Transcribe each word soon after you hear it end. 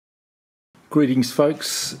Greetings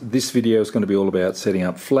folks, this video is going to be all about setting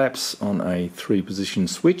up flaps on a 3-position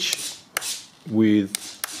switch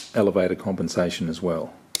with elevator compensation as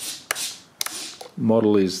well.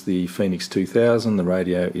 Model is the Phoenix 2000, the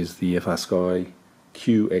radio is the FrSky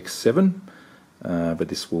QX7, but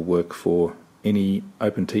this will work for any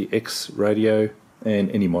OpenTX radio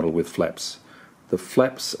and any model with flaps. The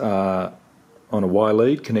flaps are on a Y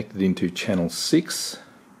lead connected into channel 6.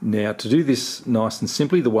 Now, to do this nice and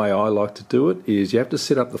simply, the way I like to do it is you have to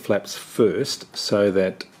set up the flaps first so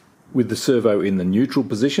that with the servo in the neutral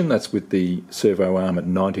position, that's with the servo arm at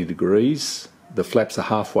 90 degrees, the flaps are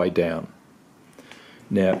halfway down.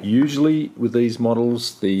 Now, usually with these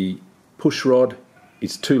models, the push rod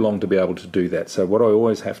is too long to be able to do that. So what I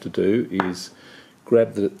always have to do is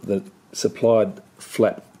grab the supplied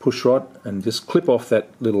flap push rod and just clip off that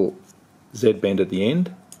little Z bend at the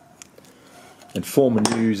end and form a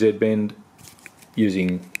new Z bend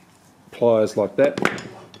using pliers like that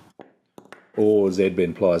or Z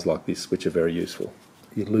bend pliers like this, which are very useful.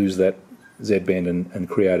 You lose that Z bend and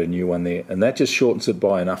create a new one there, and that just shortens it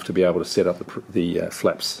by enough to be able to set up the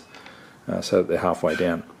flaps so that they're halfway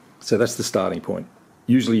down. So that's the starting point.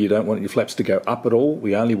 Usually you don't want your flaps to go up at all,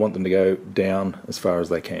 we only want them to go down as far as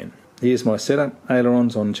they can. Here's my setup: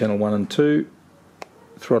 ailerons on channel 1 and 2,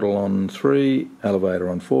 throttle on 3, elevator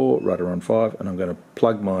on 4, rudder on 5, and I'm going to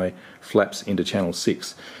plug my flaps into channel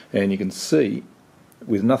 6. And you can see,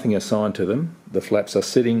 with nothing assigned to them, the flaps are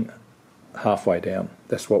sitting halfway down.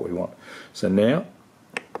 That's what we want. So now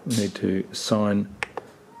we need to assign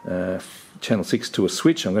channel 6 to a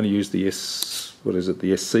switch. I'm going to use the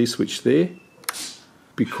the SC switch there.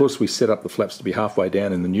 Because we set up the flaps to be halfway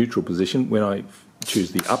down in the neutral position, when I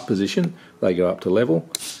choose the up position, they go up to level.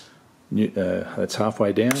 That's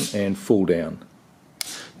halfway down and full down.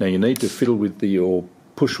 Now you need to fiddle with your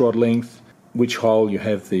push rod length, which hole you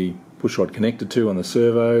have the push rod connected to on the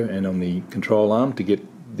servo and on the control arm to get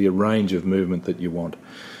the range of movement that you want.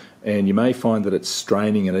 And you may find that it's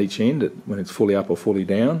straining at each end when it's fully up or fully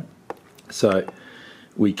down. So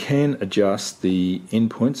we can adjust the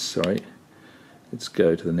endpoints. Sorry, let's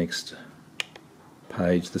go to the next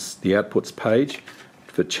page, the outputs page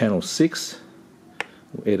for channel 6.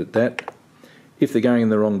 We'll edit that. If they're going in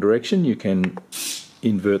the wrong direction, you can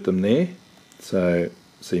invert them there. So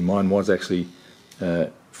see, mine was actually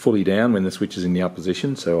fully down when the switch is in the up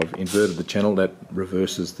position, so I've inverted the channel. That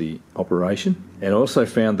reverses the operation. And I also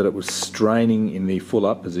found that it was straining in the full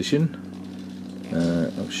up position.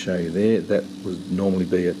 I'll show you there. That would normally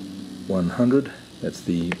be at 100. That's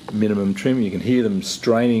the minimum trim. You can hear them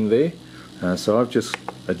straining there. So I've just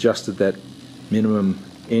adjusted that minimum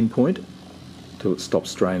endpoint until it stops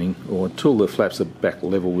straining, or until the flaps are back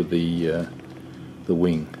level with the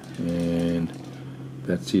wing. And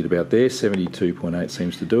that's it about there. 72.8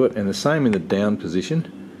 seems to do it. And the same in the down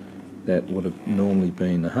position. That would have normally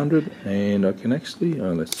been 100, and I can actually,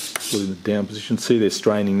 let's put it in the down position. See, they're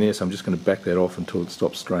straining there, so I'm just going to back that off until it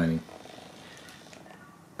stops straining.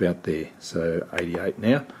 About there, so 88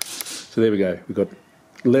 now. So there we go. We've got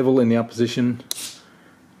level in the up position,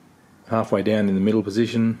 halfway down in the middle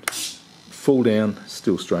position, full down,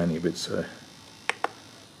 still straining a bit, so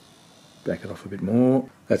back it off a bit more.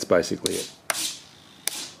 That's basically it.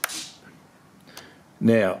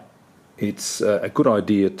 Now, it's a good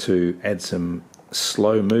idea to add some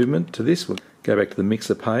slow movement to this. We'll go back to the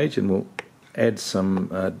mixer page and we'll add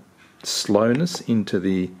some slowness into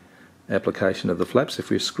the application of the flaps. If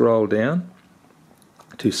we scroll down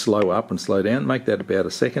to slow up and slow down, make that about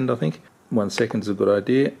a second, I think. 1 second is a good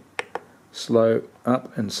idea. Slow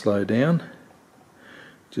up and slow down.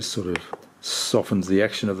 Just sort of softens the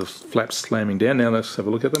action of the flaps slamming down. Now let's have a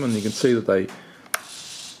look at them, and you can see that they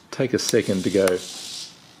take a second to go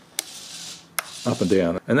up and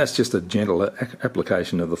down, and that's just a gentle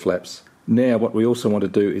application of the flaps. Now what we also want to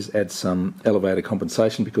do is add some elevator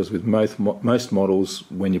compensation, because with most models,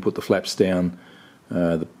 when you put the flaps down,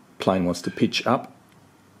 the plane wants to pitch up.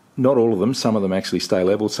 Not all of them, some of them actually stay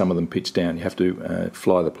level, some of them pitch down. You have to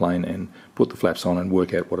fly the plane and put the flaps on and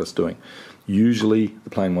work out what it's doing. Usually the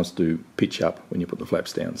plane wants to pitch up when you put the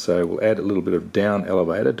flaps down, so we'll add a little bit of down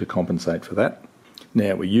elevator to compensate for that.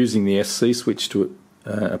 Now we're using the SC switch to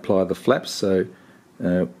apply the flaps, so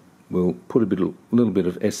we'll put a little bit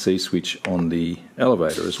of SC switch on the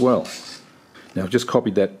elevator as well. Now I've just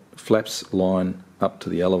copied that flaps line up to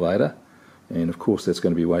the elevator, and of course that's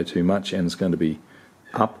going to be way too much, and it's going to be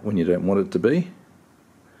up when you don't want it to be.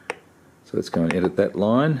 So let's go and edit that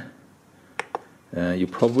line. You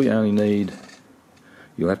probably only need,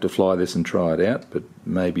 you'll have to fly this and try it out, but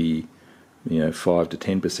maybe 5 to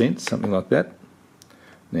 10%, something like that.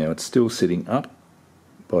 Now it's still sitting up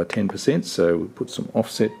by 10%, so we put some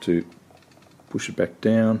offset to push it back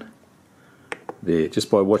down. There, just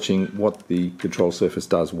by watching what the control surface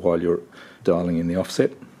does while you're dialing in the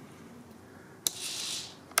offset.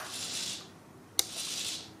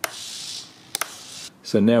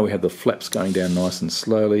 So now we have the flaps going down nice and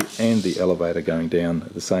slowly and the elevator going down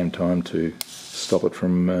at the same time to stop it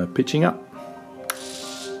from pitching up.